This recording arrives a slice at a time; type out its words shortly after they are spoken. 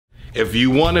If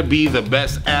you want to be the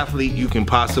best athlete you can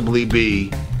possibly be,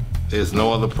 there's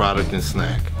no other product than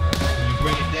Snack. You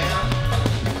bring it down.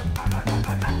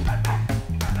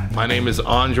 My name is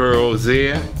Andre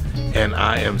Rozier, and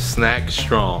I am Snack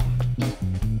Strong.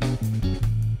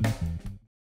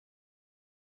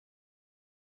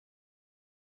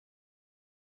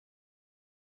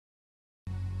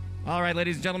 All right,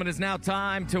 ladies and gentlemen, it's now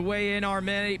time to weigh in our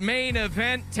main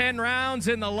event, 10 rounds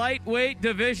in the lightweight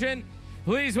division.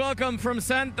 Please welcome from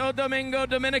Santo Domingo,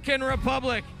 Dominican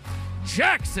Republic,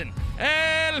 Jackson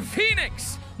El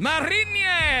Phoenix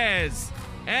Marinez,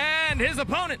 and his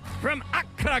opponent from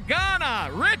Accra,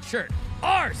 Ghana, Richard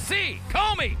R.C.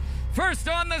 Commey. First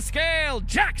on the scale,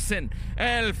 Jackson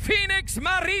El Phoenix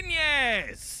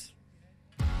Marinez.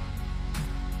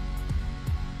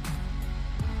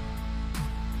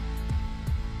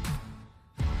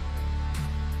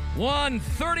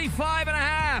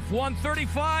 135.5,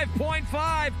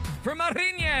 135.5 for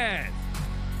Marinez.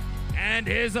 And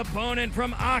his opponent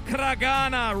from Accra,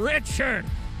 Ghana, Richard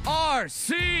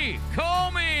R.C.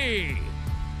 Commey.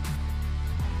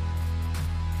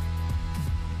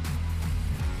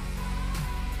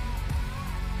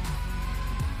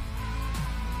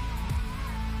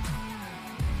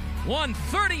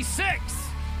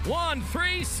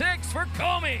 $136 for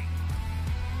Commey.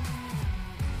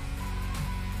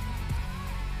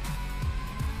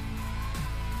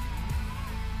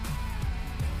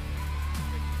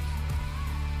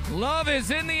 Love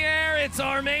is in the air. It's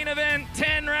our main event.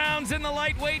 10 rounds in the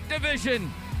lightweight division.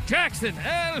 Jackson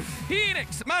El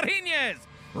Phoenix Marinez,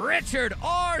 Richard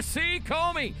R.C.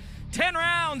 Commey. 10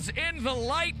 rounds in the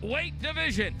lightweight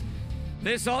division.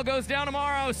 This all goes down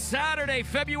tomorrow, Saturday,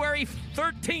 February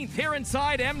 13th, here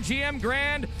inside MGM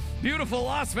Grand, beautiful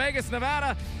Las Vegas,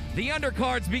 Nevada. The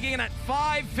undercards begin at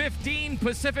 5:15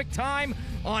 Pacific time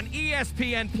on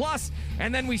ESPN+,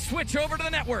 and then we switch over to the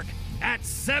network at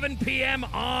 7 p.m.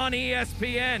 on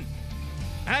ESPN.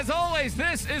 As always,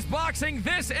 this is boxing.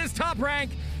 This is Top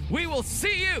Rank. We will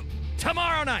see you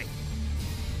tomorrow night.